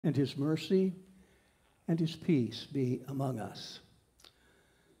and his mercy and his peace be among us.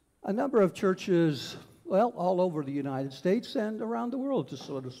 A number of churches, well, all over the United States and around the world,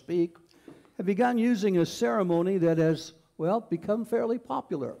 so to speak, have begun using a ceremony that has, well, become fairly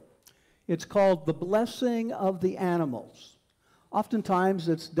popular. It's called the blessing of the animals. Oftentimes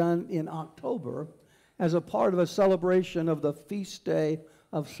it's done in October as a part of a celebration of the feast day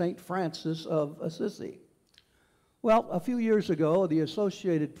of St. Francis of Assisi. Well, a few years ago, the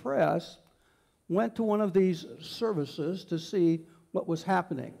Associated Press went to one of these services to see what was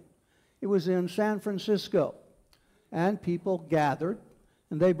happening. It was in San Francisco, and people gathered,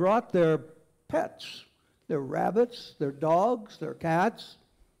 and they brought their pets, their rabbits, their dogs, their cats,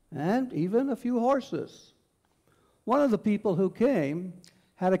 and even a few horses. One of the people who came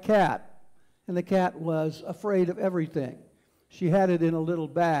had a cat, and the cat was afraid of everything. She had it in a little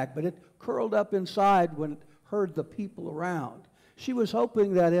bag, but it curled up inside when it heard the people around. She was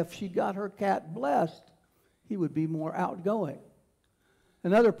hoping that if she got her cat blessed, he would be more outgoing.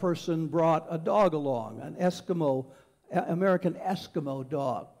 Another person brought a dog along, an American Eskimo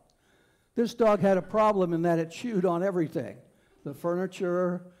dog. This dog had a problem in that it chewed on everything, the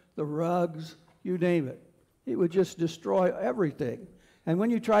furniture, the rugs, you name it. It would just destroy everything. And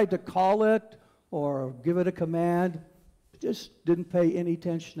when you tried to call it or give it a command, it just didn't pay any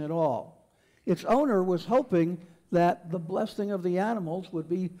attention at all. Its owner was hoping that the blessing of the animals would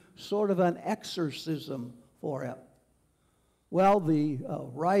be sort of an exorcism for him. Well, the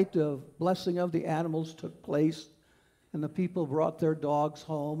rite of blessing of the animals took place, and the people brought their dogs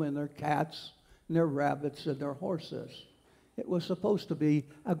home and their cats and their rabbits and their horses. It was supposed to be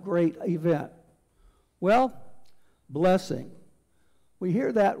a great event. Well, blessing. We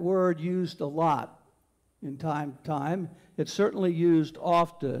hear that word used a lot in time to time. It's certainly used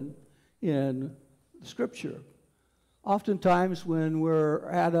often in Scripture. Oftentimes when we're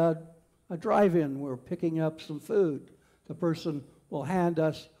at a drive-in, we're picking up some food. The person will hand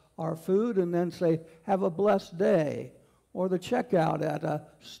us our food and then say, "Have a blessed day." Or the checkout at a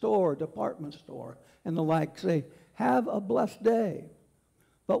store, department store, and the like say, "Have a blessed day."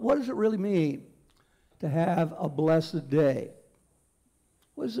 But what does it really mean to have a blessed day?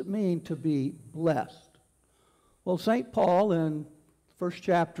 What does it mean to be blessed? Well, St. Paul in the first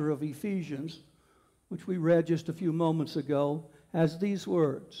chapter of Ephesians, which we read just a few moments ago, has these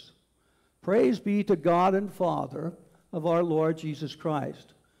words: "Praise be to God and Father of our Lord Jesus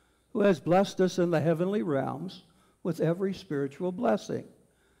Christ, who has blessed us in the heavenly realms with every spiritual blessing.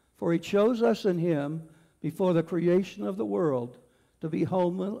 For he chose us in him before the creation of the world to be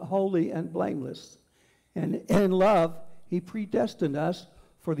holy and blameless. And in love he predestined us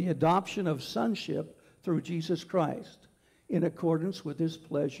for the adoption of sonship through Jesus Christ, in accordance with his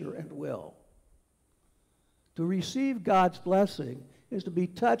pleasure and will." To receive God's blessing is to be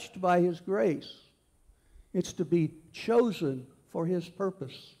touched by his grace. It's to be chosen for his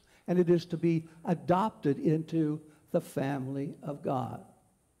purpose, and it is to be adopted into the family of God.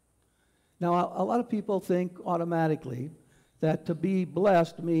 Now, a lot of people think automatically that to be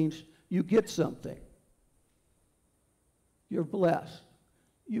blessed means you get something. You're blessed.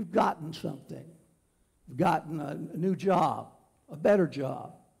 You've gotten something. You've gotten a new job, a better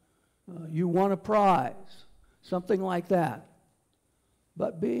job. You won a prize, something like that.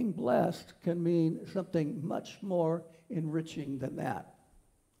 But being blessed can mean something much more enriching than that.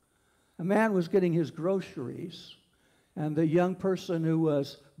 A man was getting his groceries, and the young person who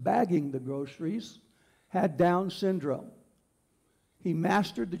was bagging the groceries had Down syndrome. He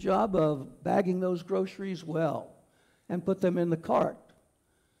mastered the job of bagging those groceries well and put them in the cart.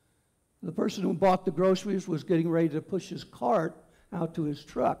 The person who bought the groceries was getting ready to push his cart out to his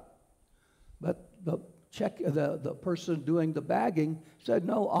truck, but the person doing the bagging said,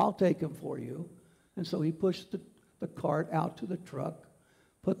 "No, I'll take them for you." And so he pushed the cart out to the truck,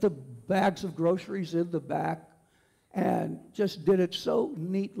 put the bags of groceries in the back, and just did it so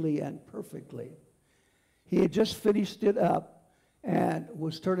neatly and perfectly. He had just finished it up and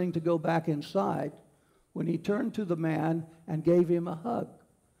was turning to go back inside when he turned to the man and gave him a hug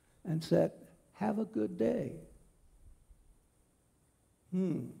and said, "Have a good day."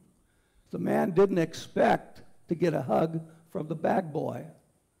 The man didn't expect to get a hug from the bag boy,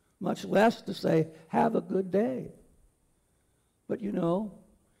 much less to say, "Have a good day." But you know,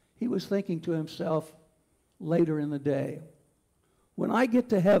 he was thinking to himself later in the day, when I get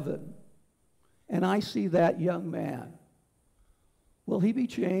to heaven and I see that young man, will he be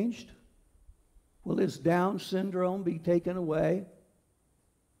changed? Will his Down syndrome be taken away?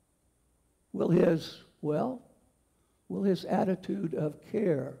 Will his attitude of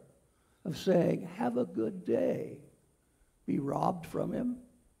care, of saying, "Have a good day," be robbed from him?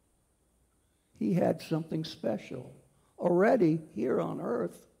 he had something special already here on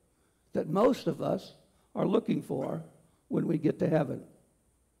earth that most of us are looking for when we get to heaven.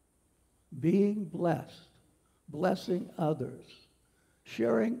 Being blessed, blessing others,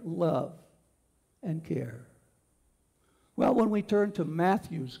 sharing love and care. Well, when we turn to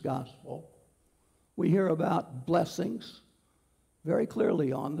Matthew's gospel, we hear about blessings very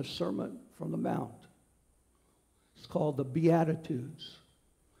clearly on the Sermon from the Mount. It's called the Beatitudes.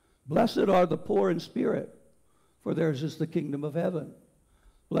 Blessed are the poor in spirit, for theirs is the kingdom of heaven.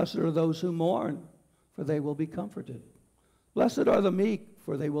 Blessed are those who mourn, for they will be comforted. Blessed are the meek,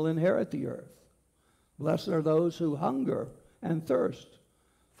 for they will inherit the earth. Blessed are those who hunger and thirst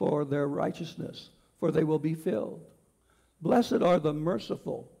for their righteousness, for they will be filled. Blessed are the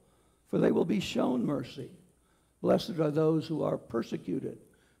merciful, for they will be shown mercy. Blessed are those who are persecuted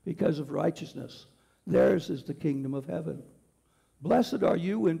because of righteousness. Theirs is the kingdom of heaven. Blessed are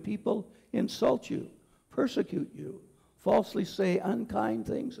you when people insult you, persecute you, falsely say unkind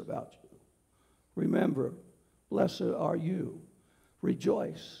things about you. Remember, blessed are you.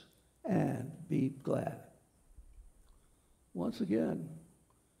 Rejoice and be glad. Once again,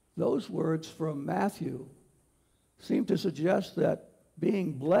 those words from Matthew seem to suggest that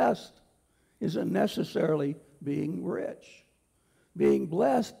being blessed isn't necessarily being rich. Being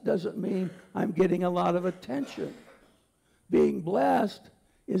blessed doesn't mean I'm getting a lot of attention. Being blessed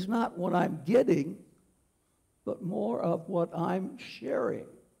is not what I'm getting, but more of what I'm sharing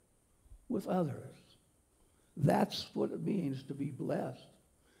with others. That's what it means to be blessed,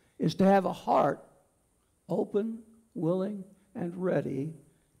 is to have a heart open, willing, and ready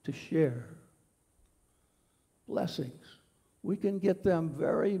to share. Blessings. We can get them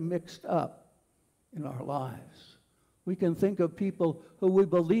very mixed up in our lives. We can think of people who we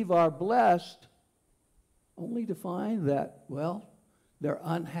believe are blessed only to find that, well, they're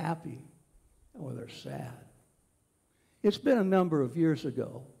unhappy or they're sad. It's been a number of years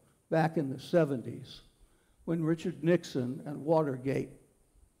ago, back in the 70s, when Richard Nixon and Watergate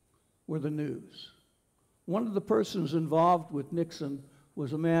were the news. One of the persons involved with Nixon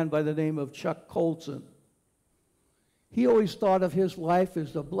was a man by the name of Chuck Colson. He always thought of his life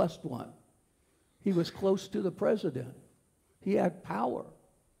as the blessed one. He was close to the president. He had power.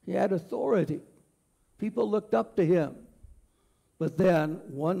 He had authority. People looked up to him. But then,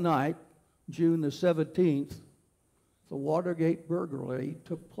 one night, June the 17th, the Watergate burglary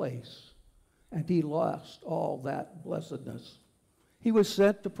took place, and he lost all that blessedness. He was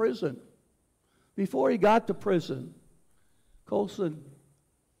sent to prison. Before he got to prison, Colson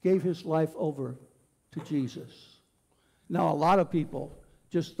gave his life over to Jesus. Now, a lot of people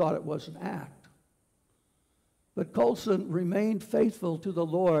just thought it was an act. But Colson remained faithful to the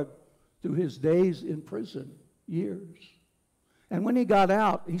Lord through his days in prison, years. And when he got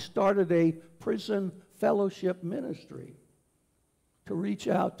out, he started a prison fellowship ministry to reach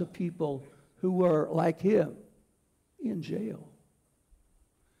out to people who were like him in jail.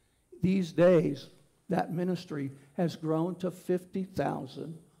 These days, that ministry has grown to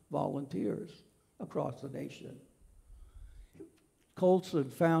 50,000 volunteers across the nation. Colson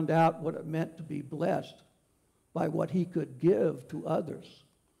found out what it meant to be blessed by what he could give to others,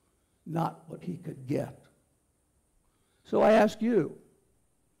 not what he could get. So I ask you,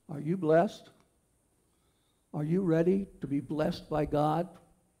 are you blessed? Are you ready to be blessed by God?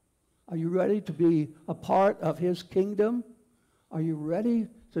 Are you ready to be a part of his kingdom? Are you ready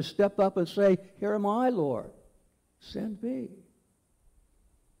to step up and say, here am I, Lord, send me?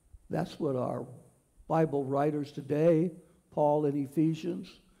 That's what our Bible writers today, Paul in Ephesians,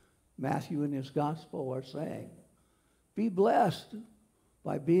 Matthew in his gospel, are saying. Be blessed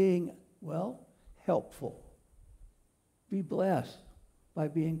by being, well, helpful. Be blessed by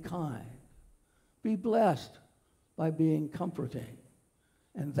being kind. Be blessed by being comforting.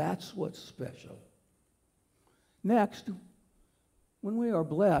 And that's what's special. Next, when we are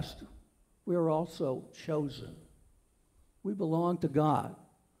blessed, we are also chosen. We belong to God.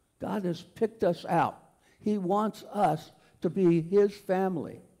 God has picked us out. He wants us to be his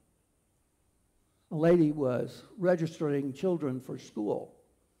family. A lady was registering children for school.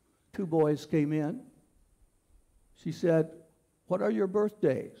 2 boys came in. She said, "What are your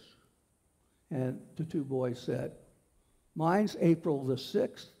birthdays?" And the 2 boys said, "Mine's April the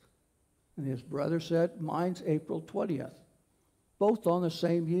 6th." And his brother said, "Mine's April 20th." Both on the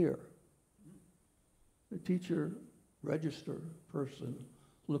same year. The teacher register person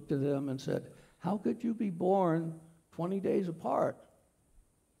looked at them and said, "How could you be born 20 days apart?"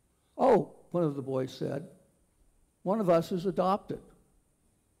 "Oh," one of the boys said, "one of us is adopted."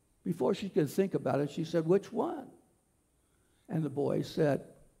 Before she could think about it, she said, "Which one?" And the boy said,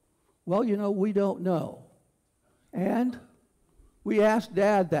 Well, we don't know. And we asked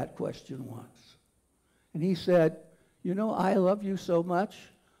Dad that question once. And he said, I love you so much,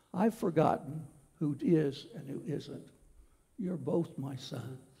 I've forgotten who is and who isn't. You're both my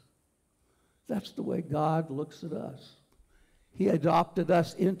sons. That's the way God looks at us. He adopted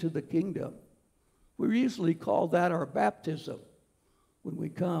us into the kingdom. We usually call that our baptism when we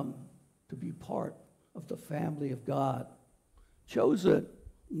come to be part of the family of God. Chosen,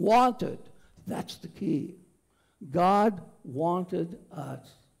 wanted, that's the key. God wanted us.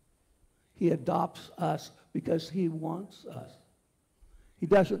 He adopts us because he wants us. He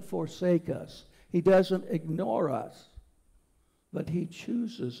doesn't forsake us. He doesn't ignore us, but he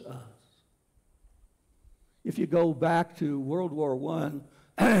chooses us. If you go back to World War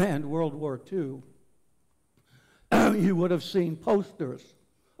I and World War II, you would have seen posters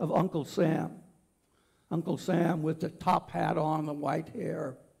of Uncle Sam. Uncle Sam with the top hat on, the white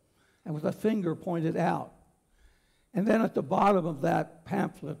hair, and with a finger pointed out. And then at the bottom of that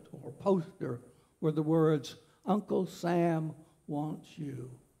pamphlet or poster were the words, Uncle Sam wants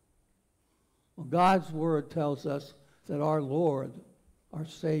you. Well, God's word tells us that our Lord, our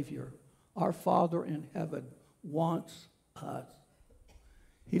Savior, our Father in heaven wants us.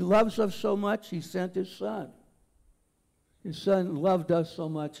 He loves us so much, he sent his Son. His Son loved us so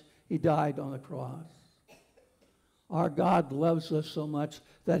much, he died on the cross. Our God loves us so much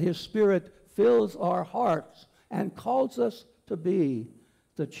that his Spirit fills our hearts and calls us to be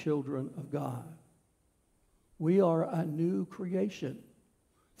the children of God. We are a new creation.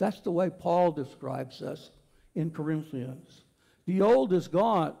 That's the way Paul describes us in Corinthians. The old is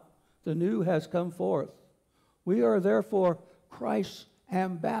gone, the new has come forth. We are therefore Christ's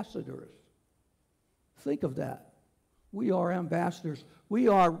ambassadors. Think of that. We are ambassadors. We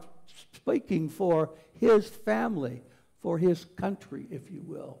are speaking for his family, for his country, if you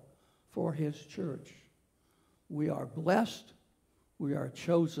will, for his church. We are blessed, we are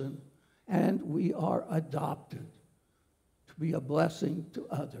chosen, and we are adopted to be a blessing to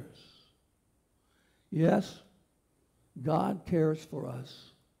others. Yes, God cares for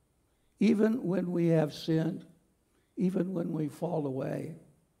us. Even when we have sinned, even when we fall away,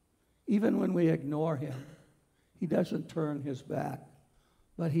 even when we ignore him, he doesn't turn his back,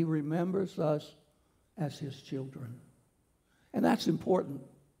 but he remembers us as his children. And that's important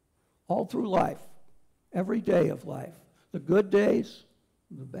all through life, every day of life, the good days,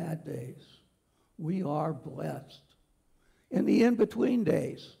 the bad days. We are blessed. In the in-between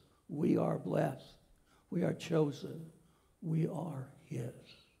days, we are blessed. We are chosen. We are his.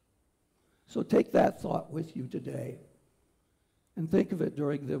 So take that thought with you today and think of it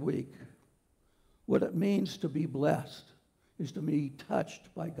during the week. What it means to be blessed is to be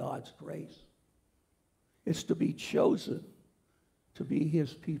touched by God's grace. It's to be chosen to be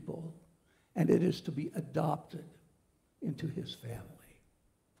his people, and it is to be adopted into his family.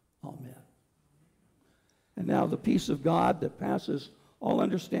 Amen. And now the peace of God that passes all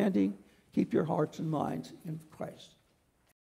understanding, keep your hearts and minds in Christ.